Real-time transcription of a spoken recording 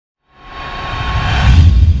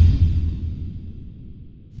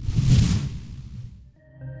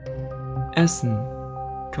Essen.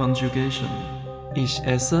 Conjugation. Ich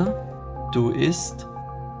esse, du isst,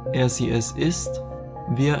 er sie es isst,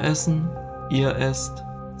 wir essen, ihr esst,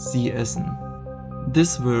 sie essen.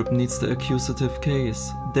 This verb needs the accusative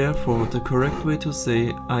case, therefore the correct way to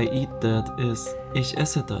say I eat that is ich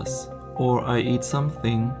esse das, or I eat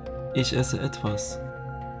something, ich esse etwas.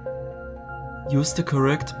 Use the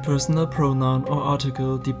correct personal pronoun or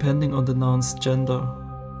article depending on the noun's gender.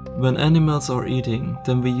 When animals are eating,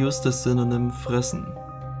 then we use the synonym fressen.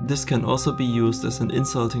 This can also be used as an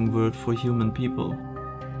insulting word for human people.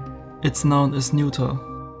 Its noun is neuter.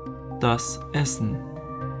 Das Essen.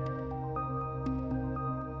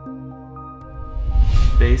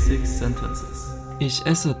 Basic sentences. Ich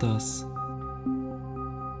esse das.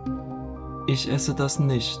 Ich esse das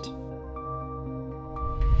nicht.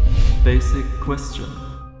 Basic question.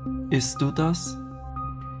 Isst du das?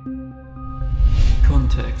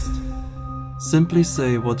 Context. Simply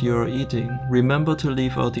say what you are eating. Remember to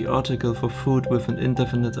leave out the article for food with an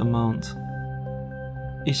indefinite amount.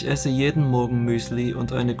 Ich esse jeden Morgen Müsli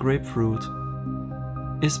und eine Grapefruit.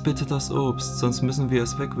 Iss bitte das Obst, sonst müssen wir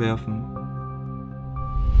es wegwerfen.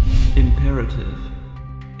 Imperative.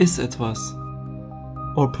 Iss etwas.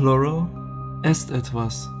 Or plural, esst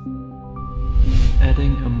etwas.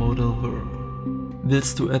 Adding a modal verb.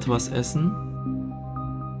 Willst du etwas essen?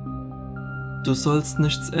 Du sollst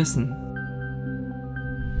nichts essen.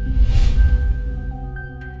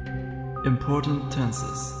 Important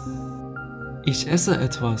tenses. Ich esse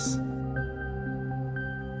etwas.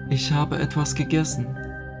 Ich habe etwas gegessen.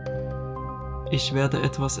 Ich werde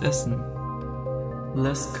etwas essen.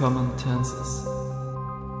 Less common tenses.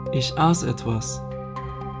 Ich aß etwas.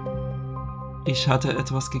 Ich hatte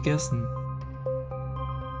etwas gegessen.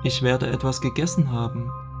 Ich werde etwas gegessen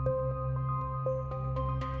haben.